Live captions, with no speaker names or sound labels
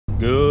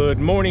Good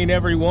morning,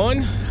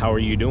 everyone. How are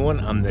you doing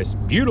on this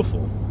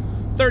beautiful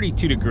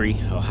 32-degree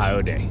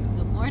Ohio day?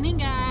 Good morning,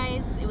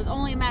 guys. It was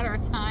only a matter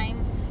of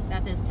time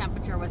that this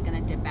temperature was going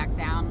to dip back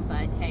down,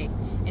 but hey,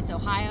 it's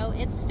Ohio.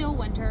 It's still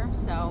winter,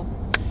 so...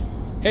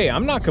 Hey,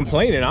 I'm not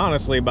complaining,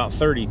 honestly, about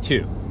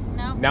 32.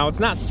 No. Now, it's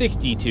not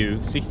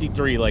 62,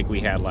 63 like we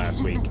had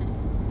last week,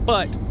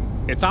 but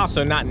it's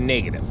also not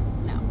negative.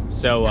 No.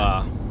 So,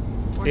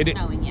 or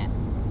snowing yet.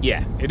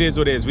 Yeah, it is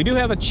what it is. We do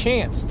have a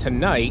chance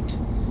tonight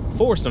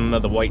for some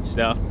of the white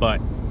stuff,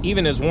 but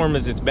even as warm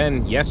as it's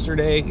been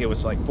yesterday, it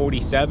was like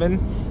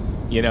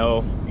 47. You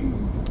know,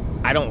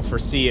 I don't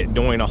foresee it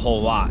doing a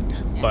whole lot,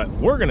 but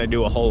we're gonna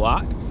do a whole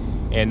lot.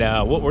 And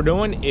what we're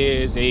doing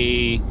is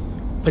a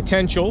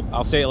potential,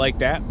 I'll say it like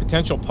that,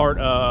 potential part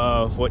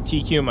of what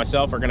TQ and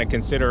myself are gonna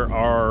consider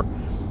our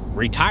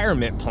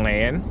retirement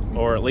plan,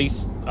 or at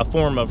least a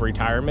form of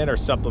retirement or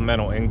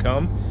supplemental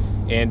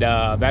income. And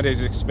that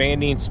is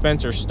expanding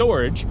Spencer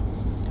Storage.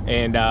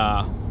 And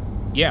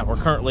yeah, we're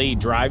currently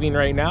driving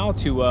right now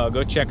to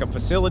go check a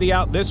facility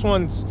out. This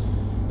one's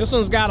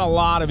got a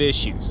lot of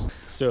issues.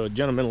 So a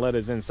gentleman let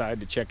us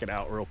inside to check it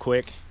out real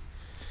quick.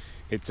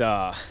 It's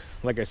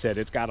like I said,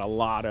 it's got a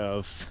lot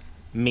of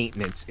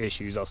maintenance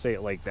issues, I'll say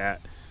it like that.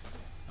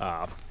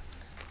 A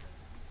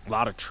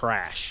lot of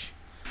trash.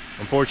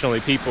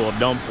 Unfortunately, people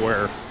dump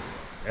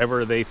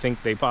wherever they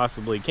think they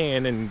possibly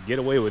can and get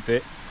away with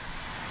it.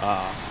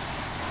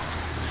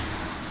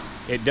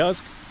 It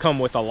does come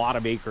with a lot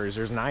of acres.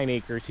 There's 9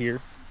 acres here.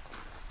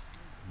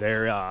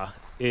 There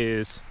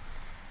is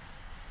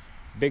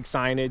big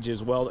signage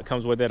as well that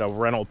comes with it, a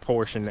rental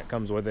portion that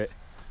comes with it.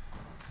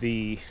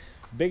 The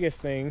biggest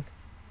thing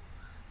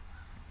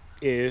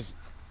is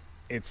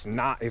it's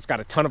got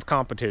a ton of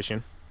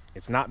competition.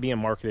 It's not being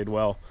marketed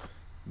well.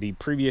 The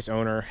previous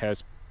owner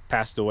has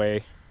passed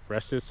away,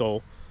 rest his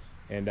soul,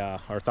 and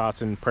our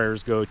thoughts and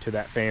prayers go to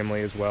that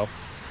family as well.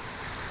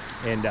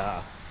 And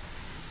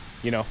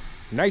you know,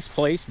 nice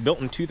place, built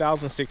in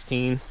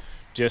 2016,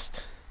 just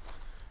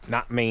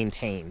not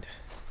maintained.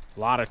 A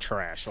lot of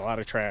trash, a lot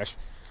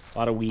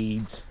of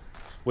weeds,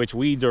 which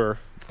weeds are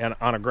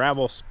on a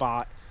gravel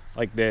spot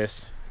like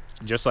this,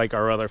 just like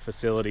our other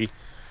facility,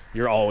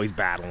 you're always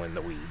battling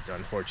the weeds,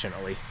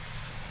 unfortunately.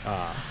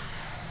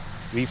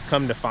 We've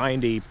come to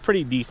find a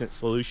pretty decent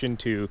solution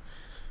to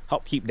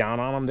help keep down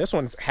on them. This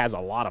one has a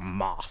lot of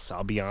moss,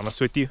 I'll be honest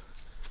with you.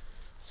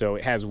 So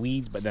it has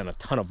weeds, but then a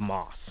ton of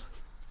moss.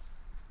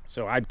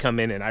 So I'd come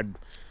in and I'd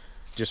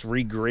just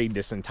regrade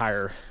this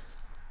entire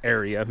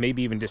area,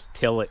 maybe even just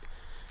till it,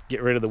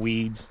 get rid of the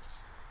weeds.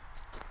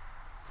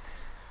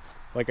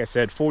 Like I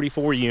said,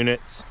 44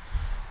 units.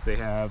 They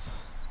have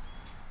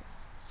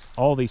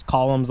all these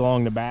columns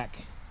along the back,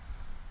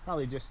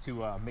 probably just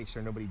to make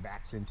sure nobody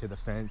backs into the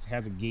fence. It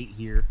has a gate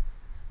here.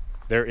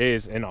 There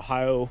is an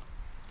Ohio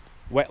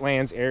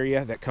wetlands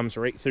area that comes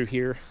right through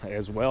here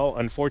as well,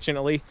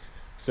 unfortunately.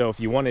 So if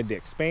you wanted to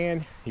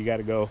expand, you got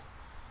to go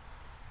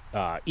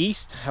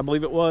east, I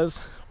believe it was,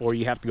 or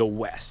you have to go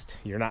west.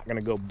 You're not going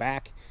to go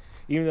back,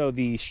 even though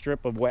the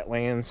strip of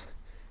wetlands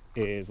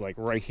is like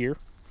right here,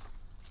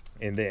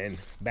 and then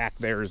back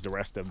there is the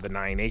rest of the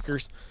 9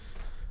 acres.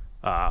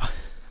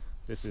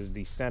 This is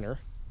the center.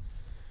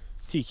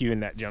 TQ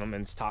and that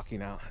gentleman's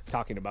talking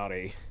about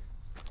a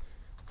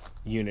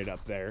unit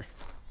up there.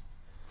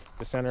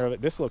 The center of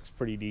it, this looks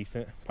pretty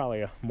decent,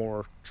 probably a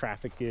more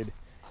trafficked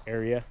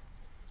area.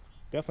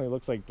 Definitely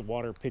looks like the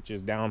water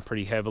pitches down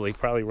pretty heavily.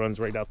 Probably runs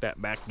right out that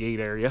back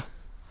gate area.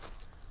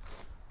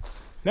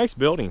 Nice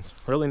buildings,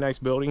 really nice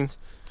buildings.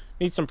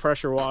 Need some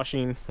pressure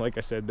washing. Like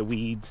I said, the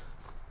weeds.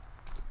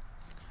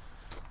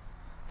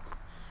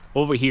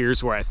 Over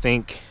here's where I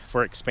think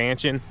for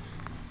expansion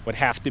would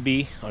have to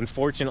be.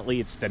 Unfortunately,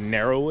 it's the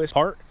narrowest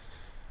part.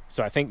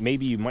 So I think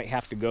maybe you might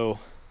have to go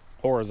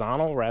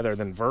horizontal rather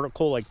than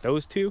vertical like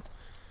those two.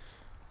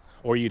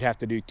 Or you'd have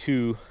to do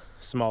 2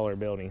 smaller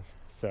buildings.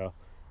 So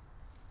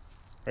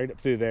right up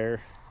through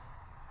there,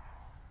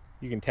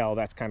 you can tell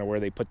that's kind of where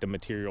they put the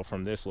material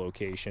from this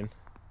location,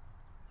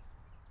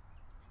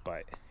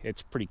 but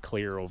it's pretty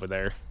clear over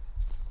there.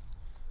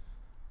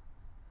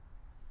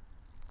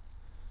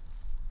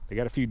 They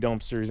got a few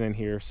dumpsters in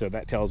here, so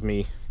that tells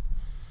me,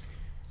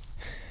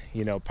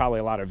 you know, probably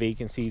a lot of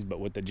vacancies. But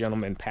with the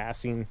gentleman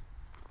passing,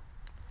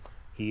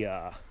 he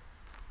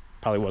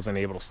probably wasn't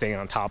able to stay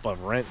on top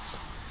of rents,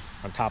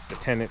 on top of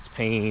the tenants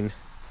paying,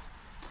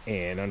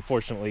 and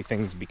unfortunately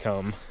things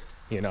become,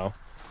 you know,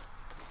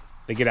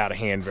 they get out of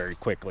hand very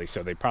quickly.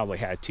 So they probably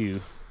had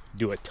to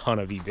do a ton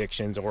of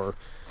evictions, or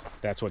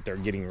that's what they're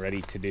getting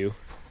ready to do.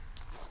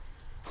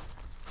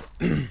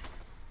 There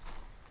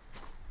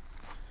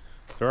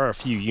are a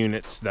few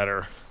units that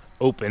are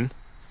open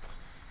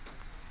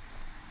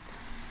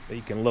that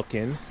you can look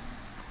in.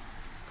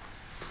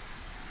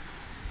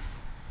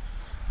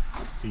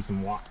 See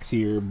some locks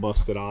here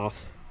busted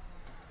off,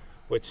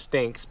 which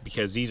stinks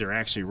because these are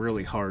actually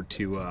really hard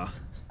to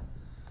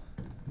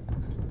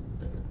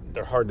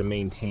they're hard to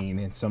maintain,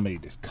 and somebody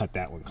just cut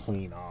that one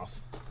clean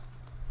off.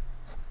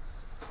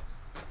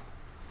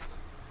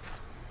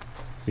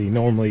 See,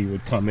 normally you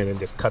would come in and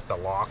just cut the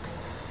lock.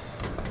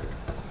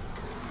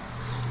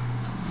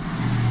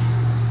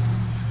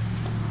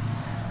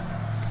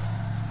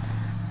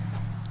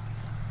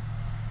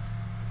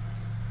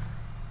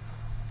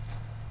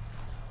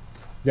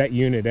 Is that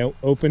unit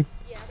open?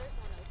 Yeah, there's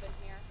one open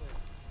here.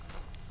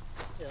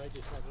 Yeah, I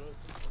just have it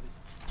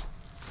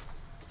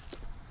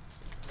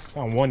open.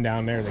 Found one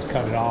down there, they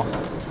cut it off.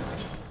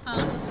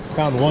 Huh?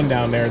 Found one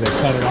down there, they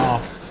cut it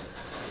off.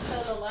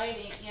 So the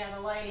lighting,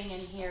 the lighting in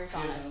here is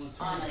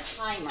on a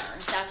timer.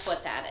 That's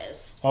what that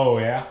is. Oh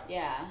yeah?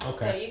 Yeah.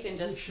 Okay. So you can You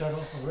just. shut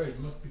off already, it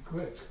must be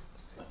quick.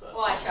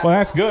 Well, I shut Well,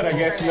 that's good. I the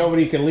guess turn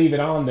nobody can leave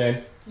it on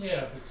then.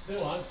 Yeah, but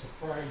still, I'm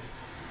surprised.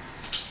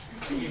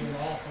 Even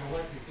off an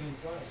electric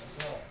inside,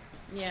 that's all.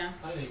 Yeah.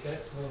 I think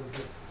that's a little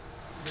bit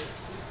risky.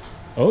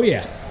 Oh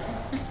yeah.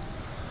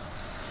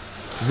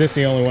 Is this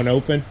the only one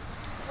open?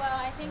 Well,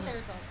 I think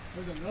there's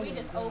another we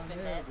just one down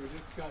opened there, it.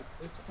 but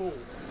it's full.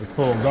 It's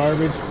full of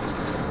garbage.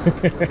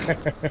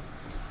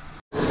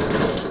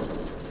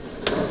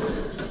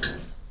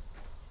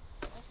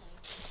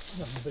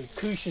 Nothing but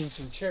cushions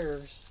and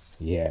chairs.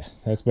 Yeah,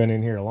 that's been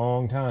in here a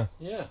long time.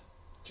 Yeah,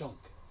 junk.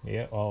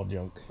 Yeah, all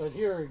junk. But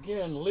here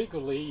again,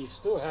 legally, you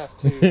still have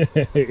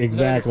to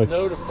Exactly.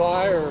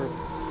 notify, or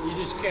you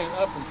just can't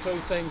up and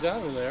throw things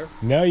out of there.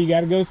 No, you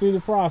got to go through the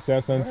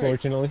process,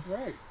 unfortunately.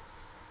 Right.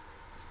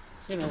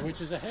 You know,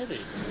 which is a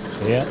headache.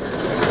 Yeah. You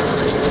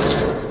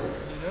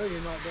know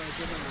you're not going to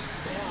get any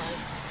fly.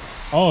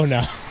 Oh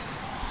no.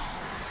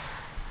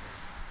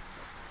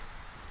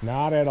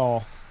 Not at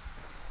all.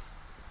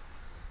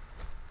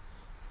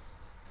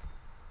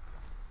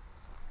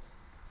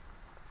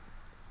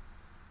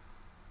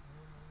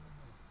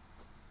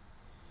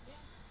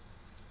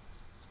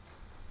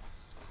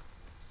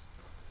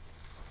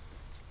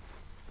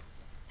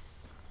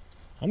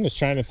 I'm just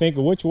trying to think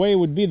of which way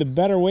would be the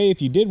better way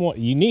if you did want.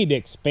 You need to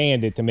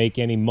expand it to make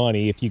any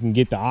money if you can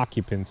get the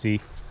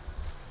occupancy.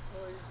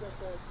 Well, you've got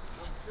that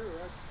one too.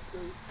 That's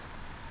great.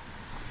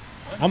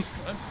 I'm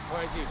I'm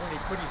surprised when he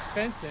put his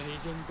fence in, he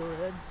didn't go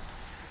ahead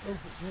and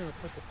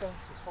put the fence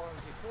as far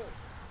as he could.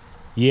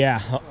 Yeah.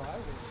 Well, I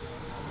would have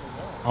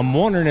done it. I'm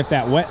wondering if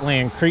that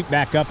wetland creeped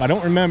back up. I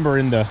don't remember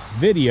in the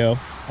video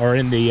or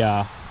in the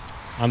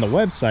on the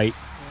website,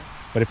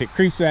 but if it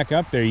creeps back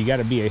up there, you got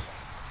to be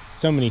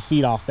so many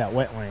feet off that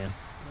wetland. Well,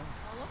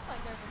 it looks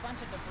like there's a bunch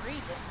of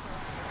debris just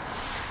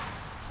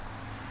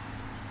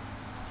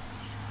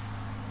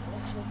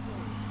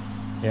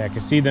thrown. Yeah, I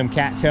can see them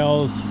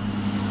cattails.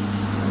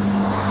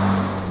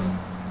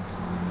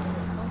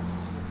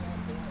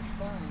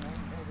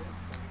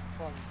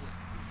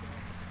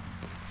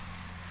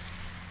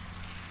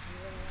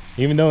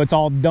 Even though it's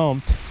all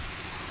dumped. Yeah,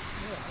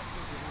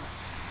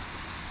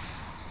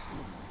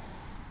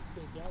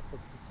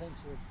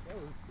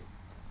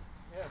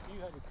 if you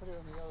had to put it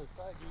on the other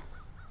side, you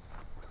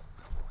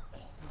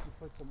could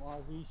put some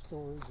RV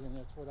storage, and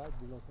that's what I'd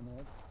be looking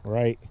at.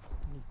 Right.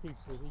 And these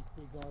people with these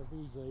big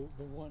RVs,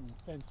 they want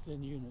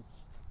fenced-in units.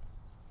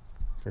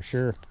 For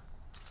sure.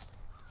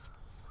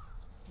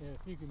 Yeah,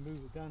 if you can move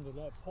it down to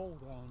that pole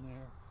down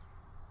there,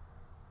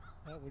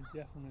 that would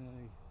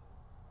definitely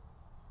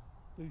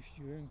boost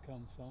your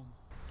income some.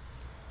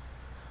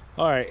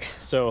 All right,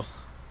 so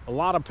a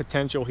lot of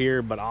potential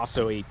here, but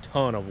also a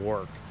ton of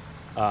work.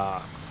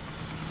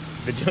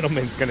 The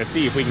gentleman's gonna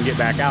see if we can get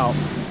back out.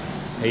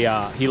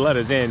 He let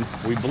us in.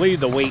 We believe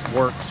the weight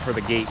works for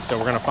the gate, so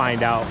we're gonna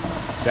find out.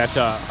 That's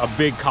a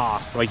big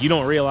cost. Like, you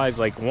don't realize,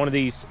 like, one of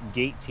these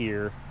gates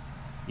here,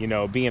 you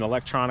know, being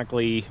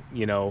electronically,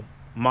 you know,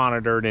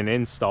 monitored and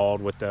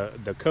installed with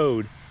the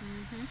code.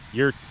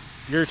 Mm-hmm.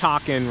 You're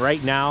talking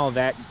right now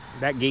that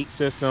gate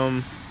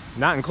system,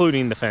 not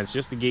including the fence,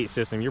 just the gate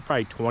system, you're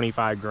probably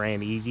 25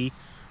 grand easy.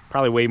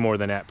 Probably way more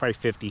than that, probably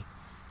 50.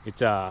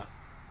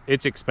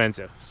 It's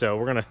expensive. So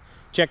we're gonna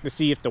check to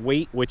see if the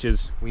weight, which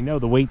is, we know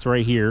the weight's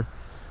right here,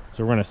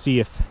 so we're gonna see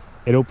if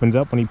it opens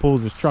up when he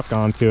pulls his truck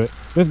onto it.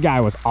 This guy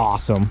was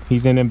awesome.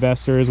 He's an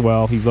investor as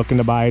well. He's looking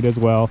to buy it as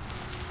well.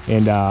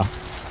 And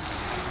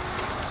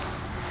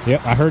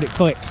yep, I heard it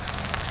click.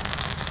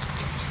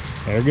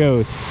 There it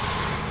goes.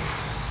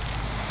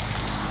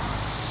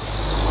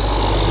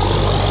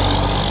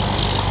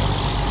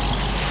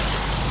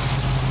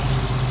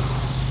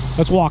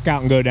 Let's walk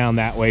out and go down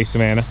that way,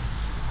 Savannah.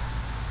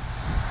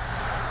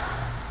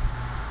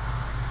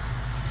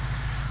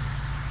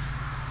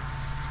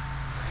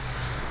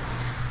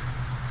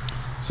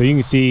 So you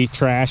can see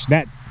trash.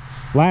 That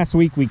last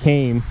week we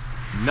came,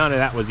 none of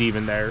that was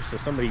even there, so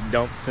somebody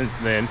dumped since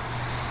then.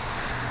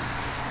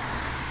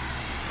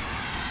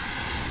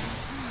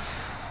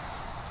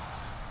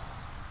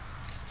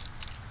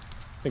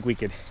 I think we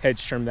could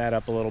hedge trim that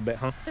up a little bit,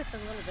 huh? A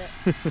little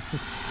bit.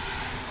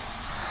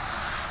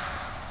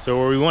 So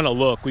where we want to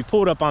look, we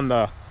pulled up on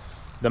the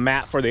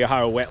map for the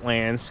Ohio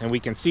wetlands, and we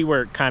can see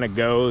where it kind of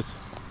goes.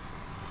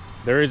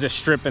 There is a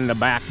strip in the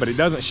back, but it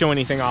doesn't show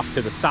anything off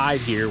to the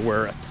side here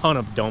where a ton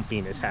of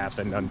dumping has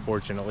happened,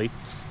 unfortunately.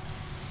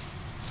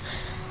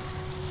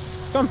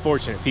 It's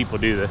unfortunate people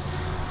do this.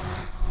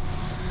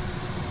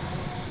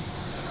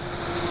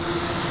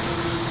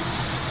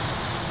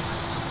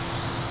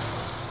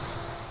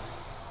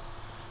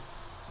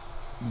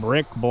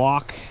 brick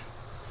block.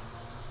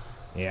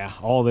 Yeah,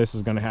 all this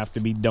is gonna have to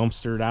be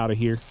dumpstered out of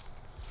here.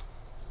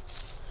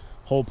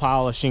 Whole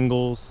pile of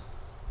shingles.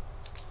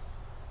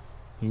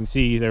 You can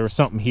see there was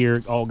something here,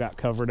 it all got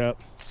covered up.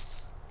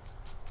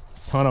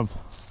 Ton of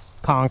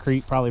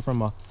concrete, probably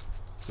from a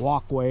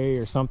walkway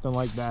or something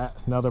like that.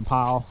 Another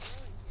pile.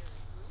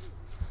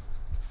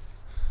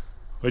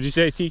 What'd you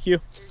say, TQ?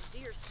 There's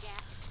deer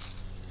scat.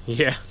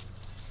 Yeah.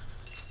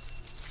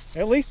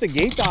 At least the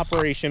gate's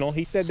operational.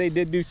 He said they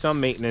did do some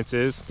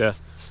maintenances to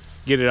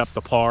get it up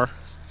to par.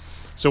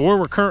 So where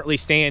we're currently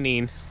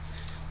standing,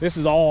 this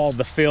is all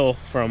the fill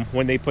from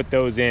when they put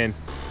those in.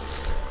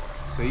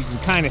 So you can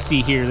kind of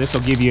see here, this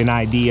will give you an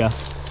idea.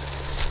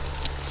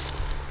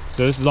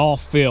 So this is all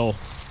fill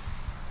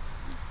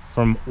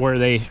from where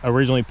they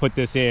originally put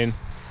this in.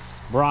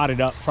 Brought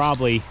it up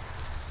probably,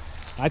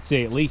 I'd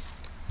say at least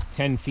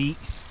 10 feet.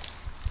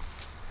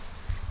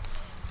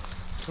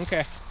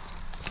 Okay.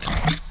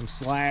 Some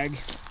slag.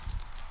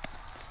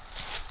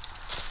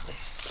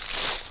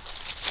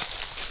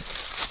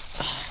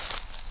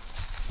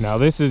 Now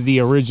this is the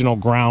original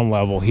ground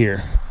level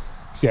here.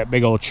 See that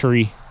big old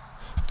tree?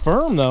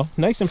 Firm though,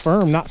 nice and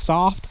firm, not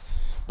soft.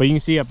 But you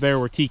can see up there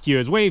where TQ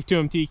is. Wave to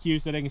him,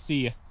 TQ, so they can see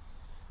you.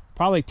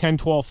 Probably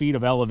 10-12 feet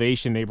of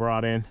elevation they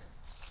brought in.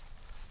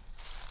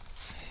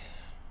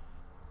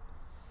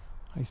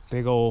 Nice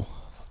big old,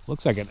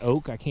 looks like an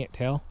oak, I can't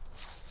tell.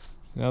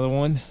 Another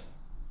one.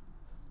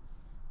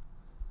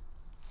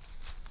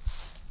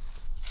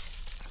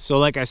 So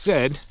like I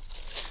said,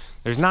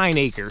 there's 9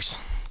 acres.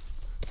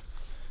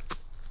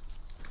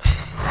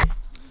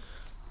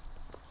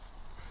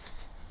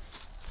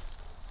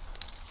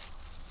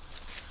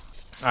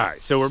 All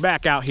right, so we're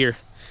back out here.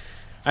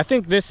 I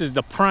think this is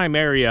the prime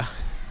area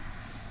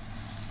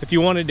if you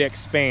wanted to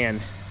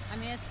expand. I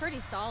mean, it's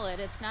pretty solid.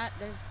 It's not,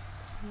 there's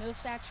no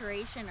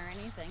saturation or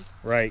anything.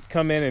 Right,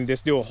 come in and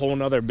just do a whole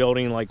nother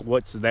building like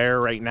what's there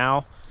right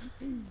now.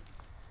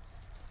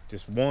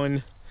 Just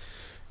one.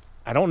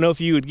 I don't know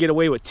if you would get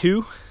away with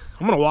 2.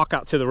 I'm gonna walk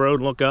out to the road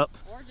and look up.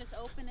 Or just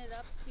open it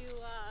up to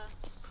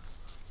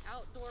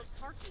outdoor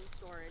parking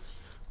storage.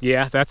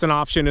 Yeah, that's an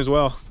option as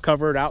well.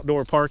 Covered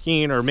outdoor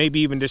parking, or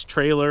maybe even just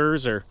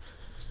trailers or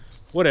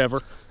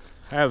whatever.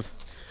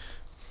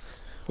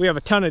 We have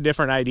a ton of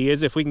different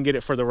ideas if we can get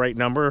it for the right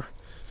number,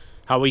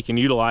 how we can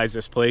utilize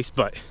this place.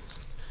 But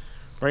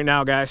right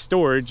now, guys,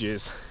 storage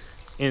is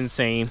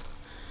insane.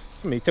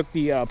 Somebody took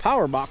the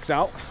power box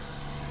out.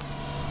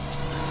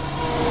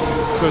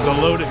 There's a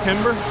load of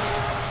timber.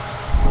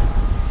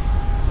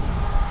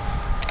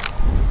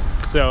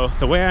 So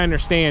the way I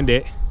understand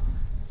it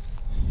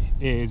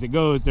is it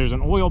goes, there's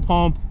an oil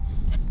pump,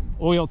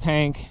 oil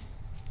tank.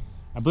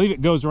 I believe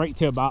it goes right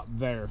to about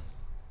there.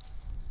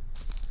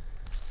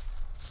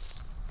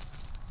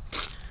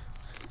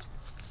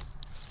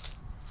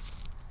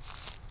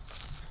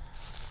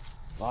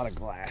 A lot of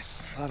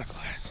glass, a lot of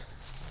glass.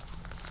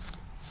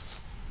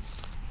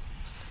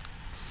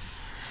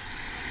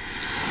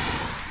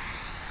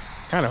 I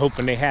was kind of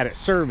hoping they had it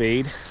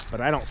surveyed,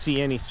 but I don't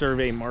see any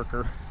survey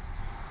marker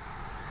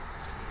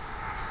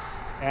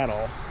at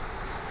all.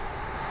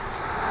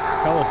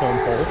 Telephone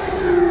pole.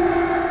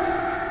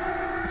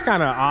 It's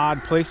kind of an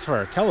odd place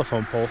for a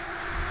telephone pole.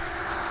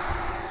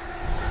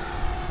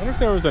 I wonder if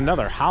there was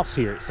another house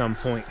here at some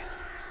point.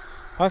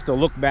 I'll have to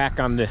look back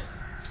on the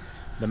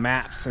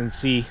maps and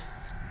see.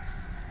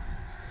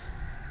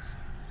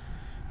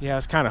 Yeah, I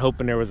was kind of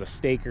hoping there was a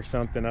stake or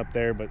something up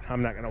there, but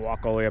I'm not going to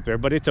walk all the way up there.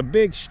 But it's a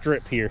big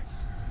strip here,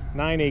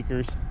 9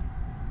 acres.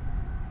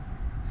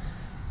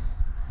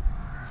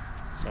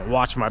 Now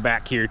watch my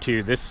back here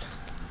too. This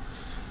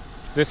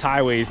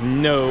highway is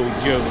no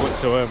joke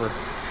whatsoever.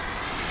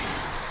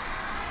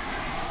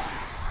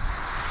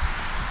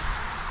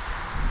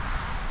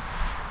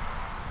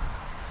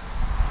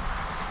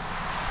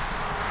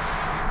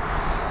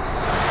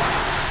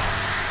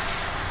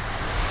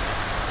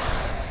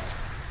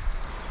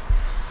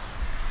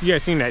 You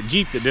guys seen that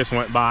Jeep that just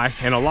went by?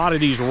 And a lot of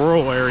these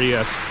rural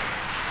areas,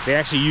 they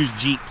actually use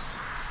Jeeps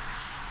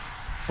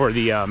for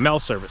the mail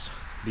service,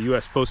 the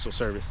U.S. Postal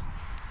Service.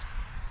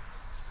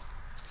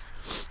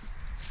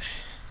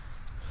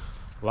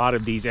 A lot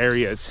of these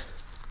areas,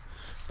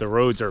 the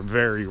roads are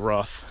very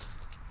rough.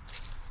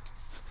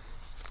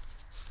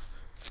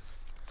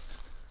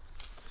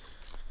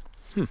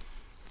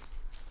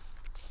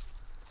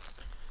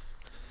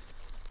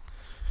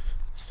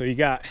 So you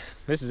got,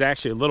 this is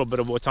actually a little bit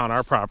of what's on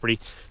our property.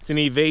 It's an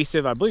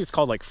evasive, I believe it's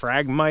called like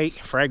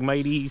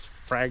Phragmites,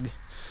 I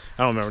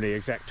don't remember the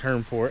exact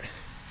term for it.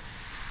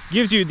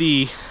 Gives you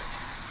the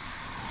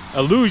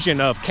illusion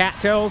of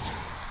cattails,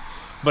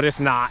 but it's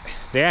not.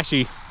 They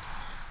actually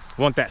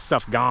want that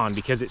stuff gone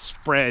because it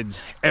spreads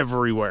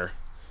everywhere.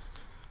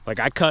 Like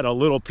I cut a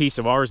little piece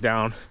of ours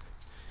down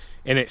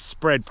and it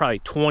spread probably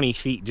 20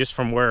 feet just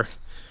from where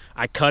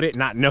I cut it,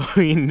 not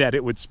knowing that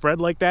it would spread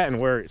like that, and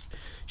where it's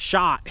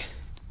shot,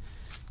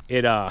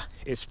 it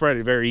spread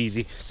it very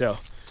easy. So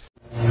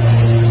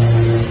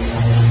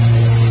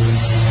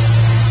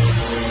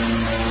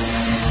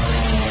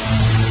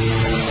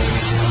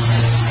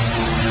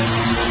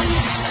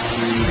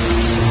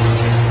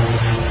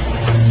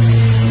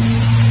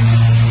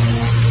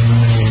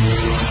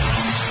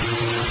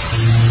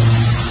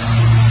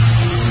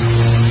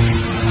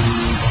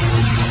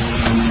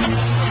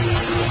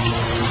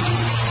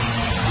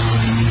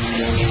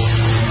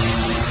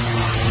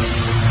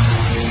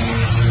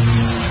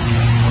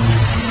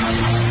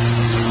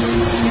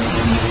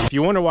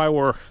wonder why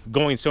we're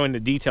going so into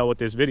detail with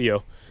this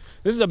video.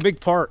 This is a big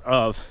part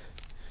of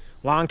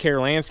lawn care,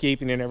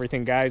 landscaping, and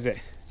everything, guys, that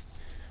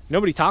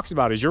nobody talks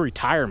about is your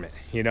retirement,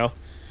 you know?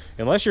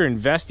 Unless you're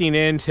investing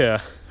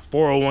into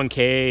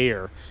 401k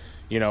or,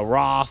 you know,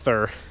 Roth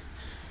or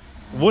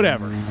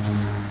whatever,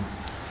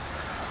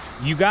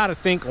 you got to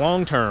think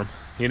long term,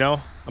 you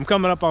know? I'm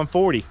coming up on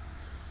 40.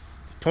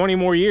 20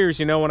 more years,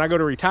 you know, when I go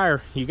to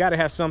retire, you got to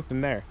have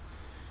something there.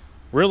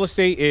 Real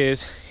estate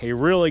is a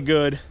really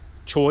good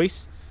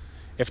choice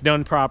if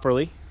done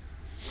properly.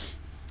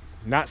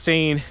 Not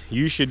saying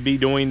you should be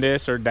doing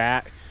this or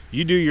that.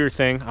 You do your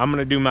thing. I'm going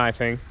to do my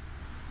thing.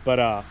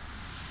 But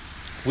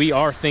we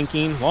are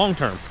thinking long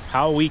term,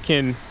 how we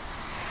can,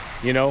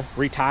 you know,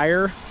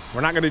 retire.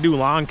 We're not going to do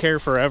lawn care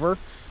forever.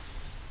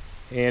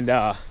 And,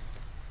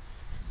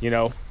 you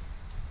know,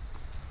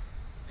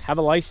 have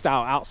a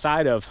lifestyle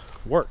outside of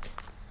work.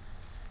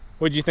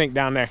 What'd you think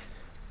down there?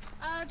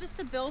 Just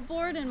a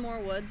billboard and more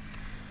woods.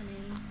 I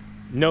mean,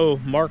 no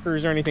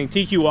markers or anything.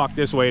 TQ walked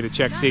this way to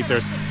check, see if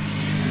there's...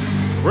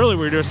 Really,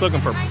 we're just looking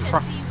for... Trying to see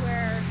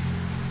where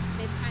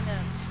they've kind of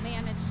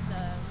managed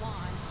the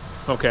lawn.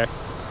 Okay.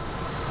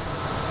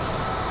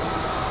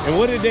 And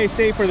what did they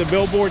say for the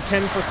billboard?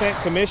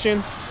 10% commission?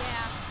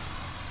 Yeah.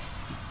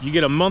 You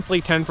get a monthly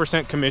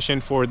 10%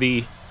 commission for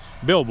the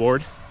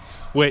billboard,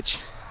 which...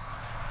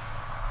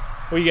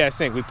 What do you guys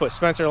think? We put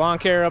Spencer Lawn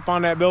Care up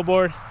on that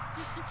billboard?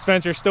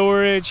 Spencer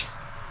Storage?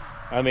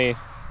 I mean,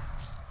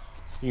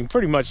 you can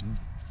pretty much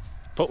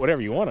put whatever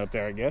you want up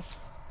there, I guess.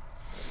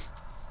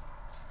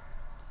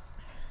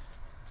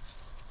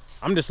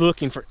 I'm just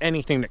looking for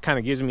anything that kind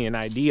of gives me an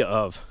idea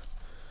of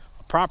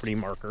a property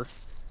marker.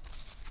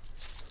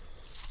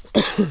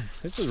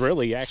 This is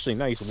really actually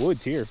nice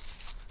woods here.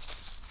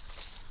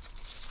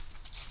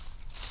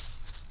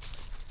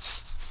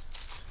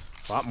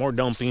 A lot more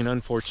dumping,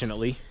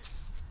 unfortunately.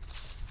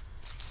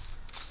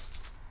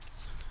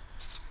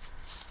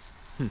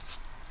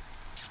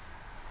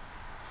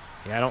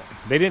 Yeah,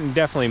 they didn't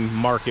definitely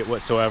mark it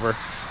whatsoever.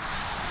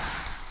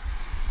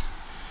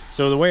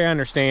 So the way I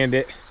understand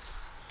it,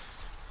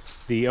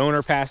 the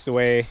owner passed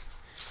away,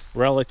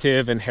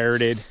 relative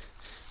inherited,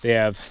 they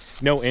have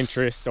no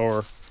interest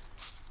or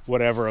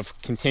whatever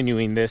of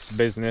continuing this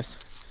business.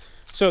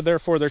 So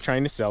therefore they're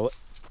trying to sell it.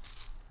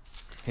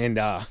 And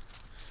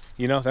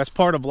you know, that's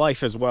part of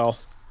life as well.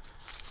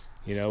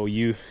 You know,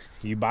 you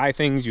buy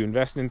things, you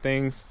invest in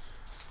things,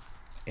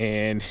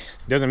 and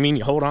it doesn't mean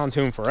you hold on to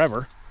them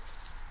forever.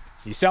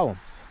 You sell them.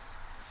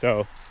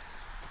 So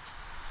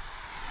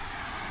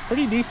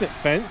pretty decent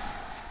fence.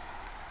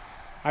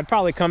 I'd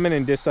probably come in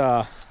and just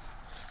go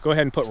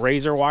ahead and put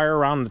razor wire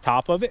around the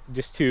top of it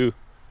just to,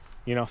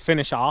 you know,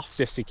 finish off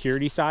the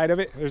security side of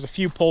it. There's a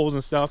few poles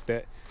and stuff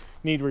that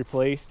need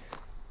replaced,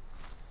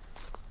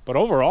 but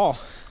overall,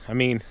 I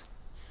mean,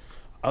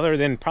 other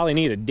than probably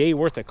need a day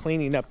worth of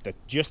cleaning up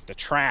just the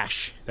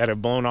trash that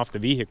have blown off the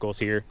vehicles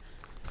here.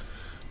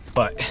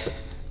 But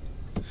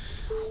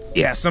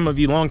yeah, some of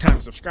you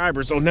longtime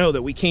subscribers will know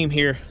that we came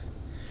here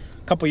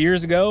a couple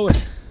years ago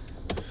and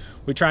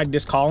we tried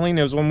disc calling.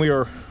 It was when we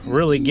were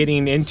really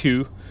getting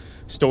into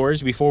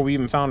storage before we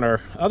even found our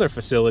other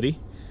facility.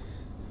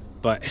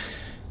 But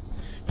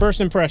first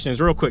impressions,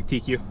 real quick,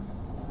 TQ.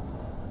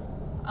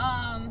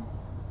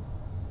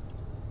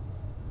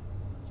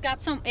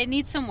 It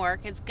needs some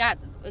work. It got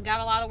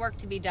a lot of work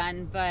to be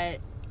done, but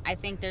I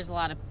think there's a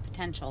lot of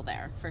potential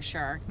there for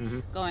sure.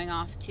 Going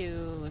off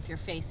to, if you're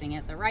facing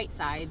it, the right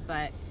side,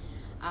 but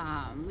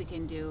we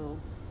can do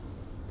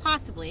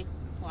possibly,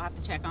 we'll have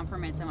to check on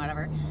permits and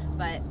whatever,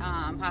 but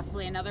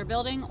possibly another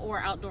building or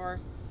outdoor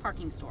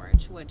parking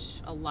storage,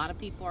 which a lot of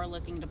people are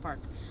looking to park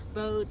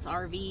boats,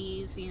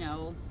 RVs, you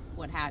know,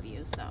 what have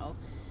you. So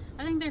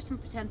I think there's some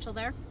potential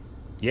there.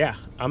 Yeah,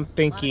 I'm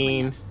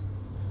thinking,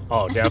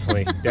 oh,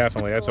 definitely,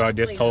 definitely. That's why I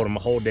just told them a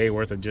whole day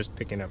worth of just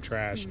picking up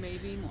trash.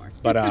 Maybe more.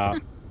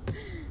 But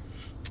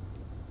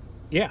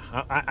yeah,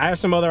 I have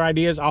some other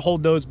ideas. I'll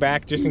hold those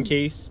back just in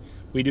case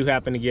we do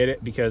happen to get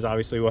it, because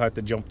obviously we'll have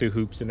to jump through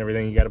hoops and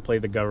everything. You got to play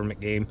the government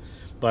game.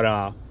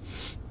 But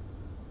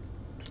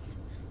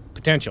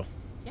potential.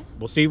 Yeah.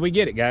 We'll see if we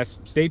get it, guys.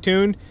 Stay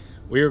tuned.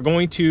 We are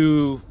going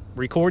to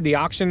record the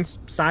auctions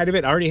side of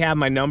it. I already have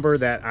my number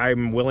that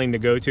I'm willing to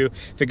go to.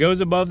 If it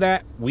goes above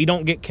that, we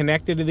don't get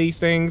connected to these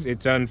things.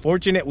 It's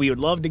unfortunate. We would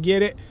love to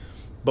get it,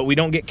 but we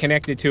don't get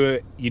connected to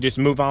it. You just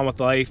move on with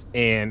life,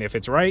 and if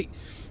it's right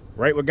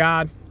with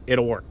God,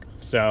 it'll work.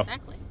 So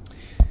exactly.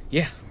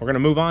 Yeah, we're gonna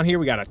move on here.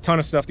 We got a ton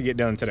of stuff to get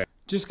done today.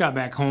 Just got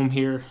back home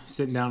here,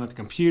 sitting down at the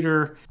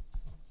computer.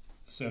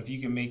 So if you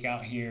can make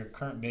out here,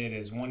 current bid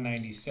is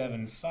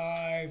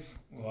 $197.5.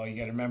 Well, you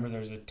got to remember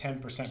there's a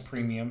 10%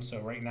 premium, so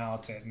right now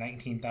it's at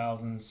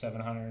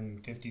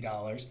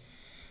 $19,750.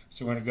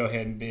 So we're gonna go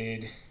ahead and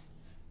bid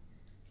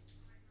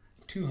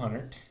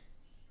 $200.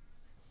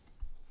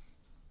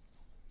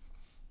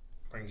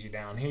 Brings you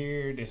down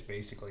here. This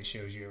basically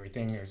shows you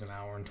everything. There's an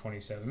hour and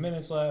 27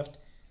 minutes left.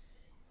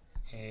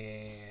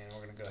 And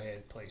we're gonna go ahead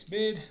and place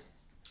bid.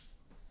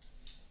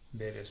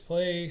 Bid is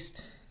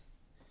placed.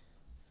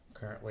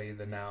 currently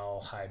the now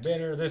high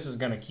bidder. This is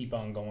going to keep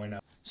on going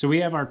up. So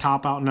we have our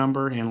top out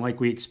number, and like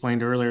we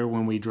explained earlier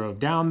when we drove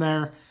down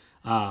there,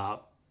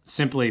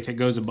 simply if it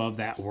goes above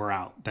that, we're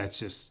out. That's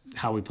just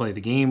how we play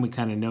the game. We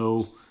kind of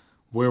know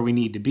where we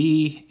need to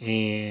be,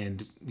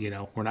 and you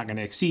know, we're not going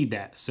to exceed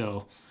that.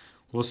 So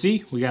we'll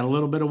see. We got a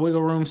little bit of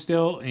wiggle room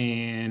still,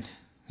 and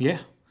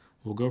yeah,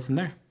 we'll go from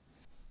there.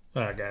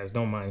 All right, guys,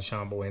 don't mind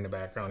Sean Boy in the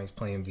background. He's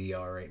playing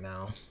VR right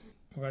now.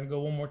 We're going to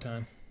go one more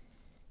time.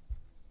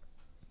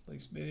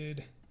 Place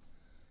bid.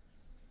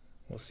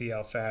 We'll see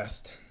how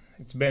fast.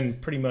 It's been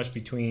pretty much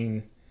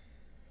between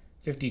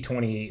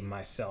 50-28 and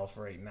myself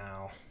right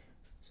now.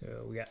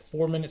 So we got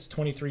 4 minutes,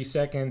 23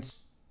 seconds.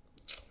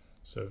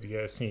 So if you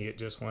guys see, it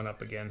just went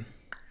up again.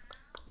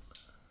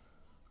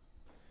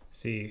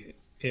 See,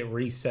 it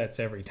resets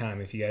every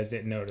time if you guys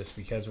didn't notice,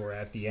 because we're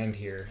at the end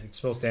here. It's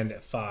supposed to end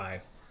at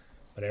 5,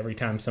 but every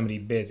time somebody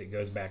bids, it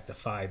goes back to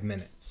 5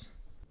 minutes.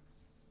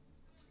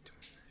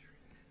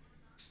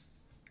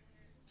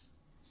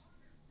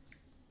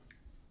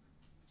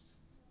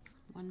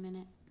 1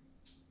 minute,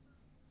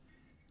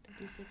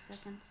 56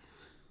 seconds.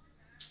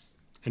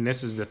 And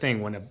this is the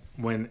thing,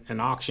 when an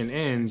auction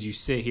ends, you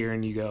sit here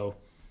and you go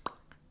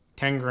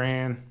 10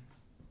 grand,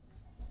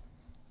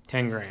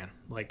 10 grand.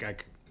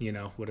 Like, you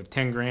know, would have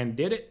 10 grand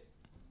did it?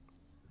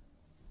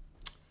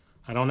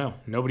 I don't know.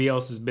 Nobody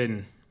else is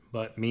bidding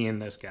but me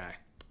and this guy.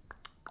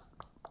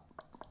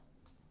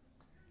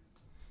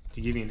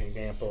 To give you an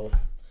example,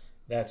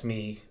 that's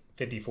me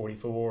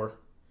 50-44,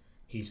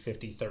 he's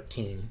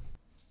 50-13.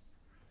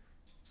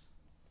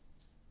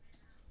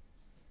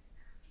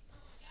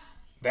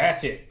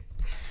 That's it.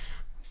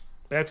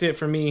 That's it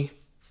for me.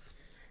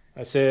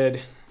 I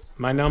said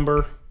my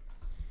number.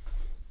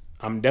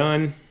 I'm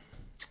done.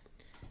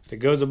 If it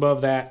goes above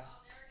that,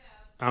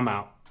 I'm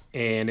out.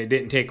 And it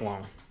didn't take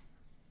long.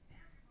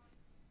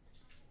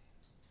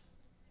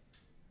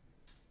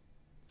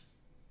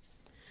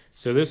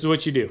 So this is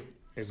what you do.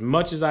 As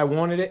much as I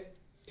wanted it,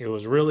 it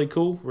was really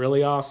cool,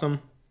 really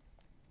awesome.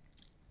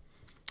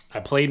 I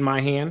played my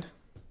hand.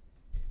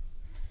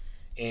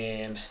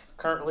 And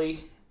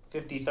currently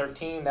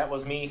 50-13, that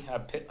was me. I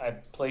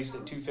placed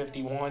at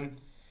 251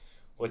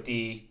 with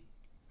the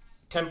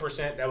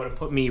 10%. That would have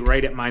put me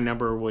right at my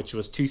number, which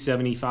was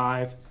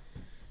 275.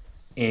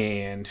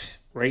 And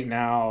right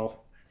now,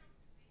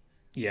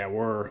 yeah,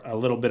 we're a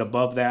little bit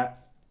above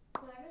that.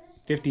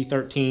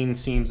 50-13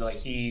 seems like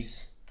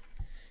he's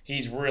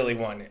really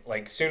won it.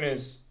 Like soon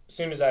as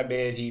I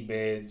bid, he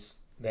bids.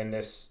 Then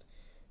this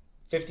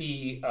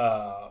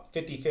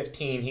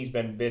 50-15, he's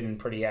been bidding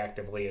pretty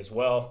actively as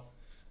well.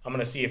 I'm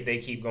going to see if they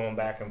keep going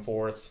back and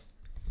forth.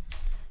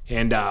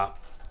 And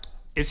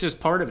it's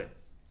just part of it.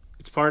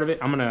 It's part of it.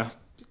 I'm going to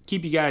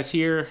keep you guys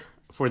here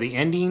for the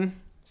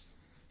ending.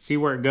 See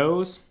where it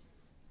goes.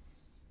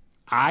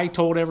 I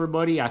told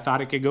everybody I thought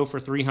it could go for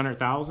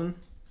 $300,000.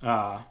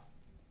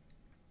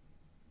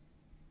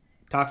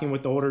 Talking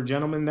with the older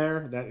gentleman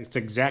there, it's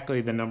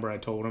exactly the number I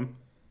told him.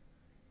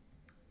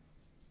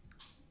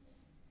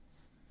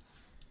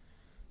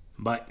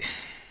 But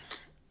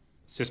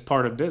it's just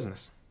part of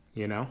business,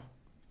 you know?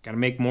 Got to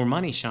make more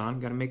money, Sean.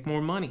 Got to make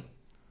more money.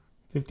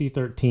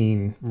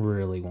 50-13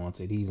 really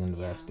wants it. He's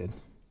invested.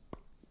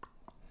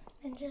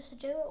 And just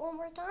do it one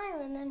more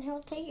time, and then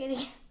he'll take it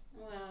again.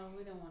 Well,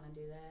 we don't want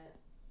to do that.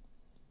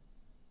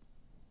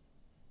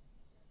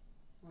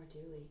 Or do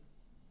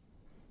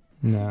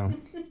we? No.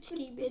 Just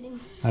keep bidding.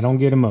 I don't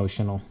get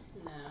emotional.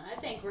 No, I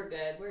think we're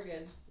good. We're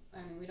good. I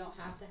mean, we don't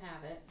have to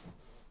have it.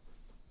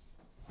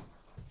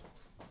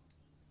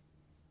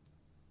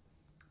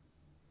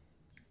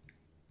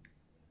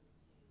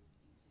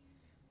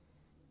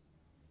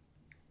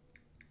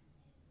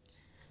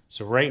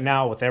 So right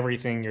now with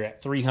everything, you're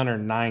at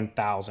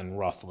 309,000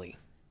 roughly.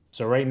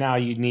 So right now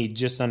you need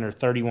just under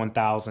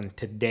 31,000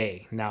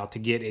 today. Now to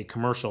get a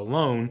commercial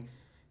loan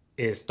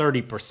is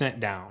 30%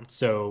 down.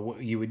 So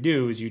what you would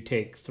do is you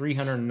take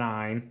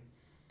 309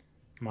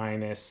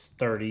 minus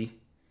 30,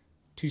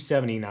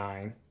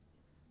 279.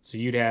 So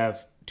you'd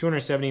have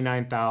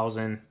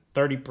 279,000,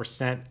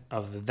 30%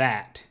 of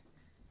that.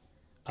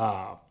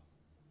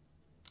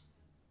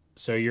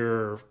 So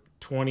you're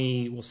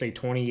 20, we'll say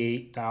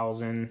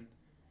 28,000.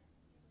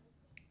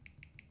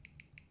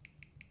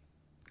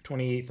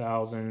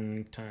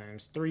 28,000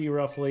 times 3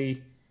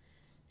 roughly.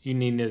 You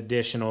need an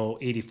additional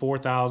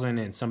 84,000,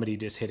 and somebody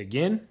just hit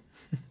again.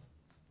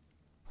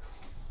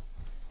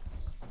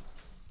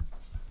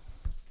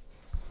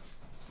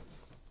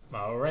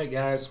 All right,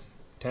 guys,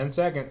 10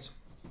 seconds.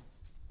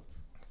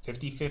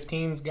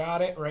 50-15's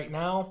got it right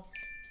now.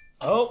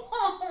 Oh,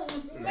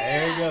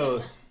 there he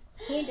goes.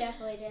 He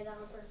definitely did that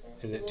on purpose.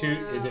 Is it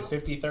Is it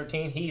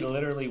 50-13? He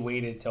literally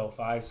waited till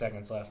 5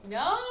 seconds left.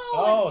 No,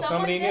 Oh, it's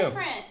somebody knew.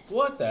 different.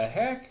 What the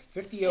heck?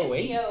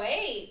 50-08.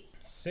 50-08.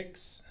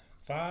 6,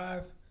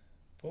 5,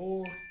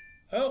 4.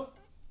 Oh,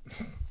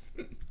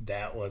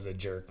 that was a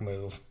jerk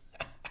move.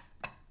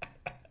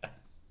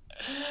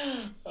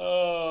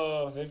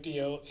 Oh,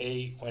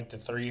 50-08 went to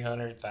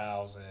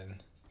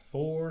 300,000.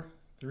 4,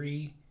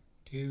 3,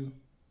 2,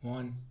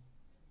 1.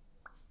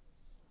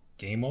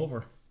 game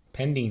over.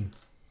 Pending.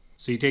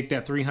 So you take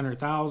that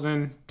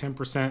 $300,000,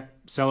 10%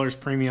 seller's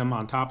premium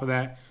on top of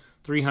that,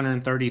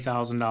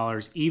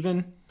 $330,000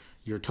 even.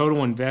 Your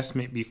total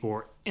investment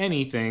before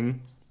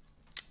anything,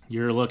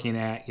 you're looking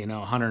at, you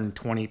know,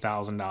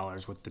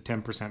 $120,000 with the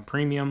 10%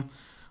 premium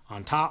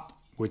on top,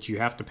 which you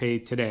have to pay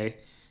today.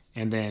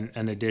 And then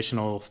an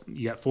additional,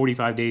 you got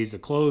 45 days to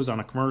close on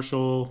a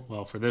commercial.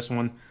 Well, for this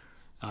one,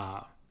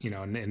 you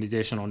know, an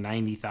additional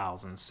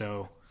 $90,000.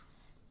 So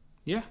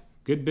yeah,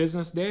 good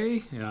business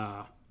day.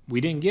 We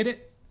didn't get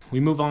it. We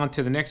move on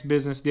to the next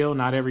business deal.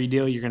 Not every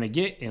deal you're going to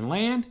get in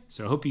land.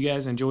 So I hope you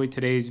guys enjoyed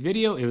today's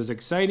video. It was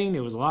exciting. It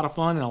was a lot of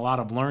fun and a lot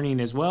of learning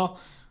as well.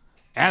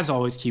 As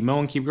always, keep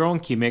mowing, keep growing,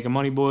 keep making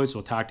money, boys.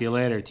 We'll talk to you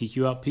later.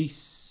 TQ out.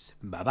 Peace.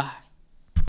 Bye-bye.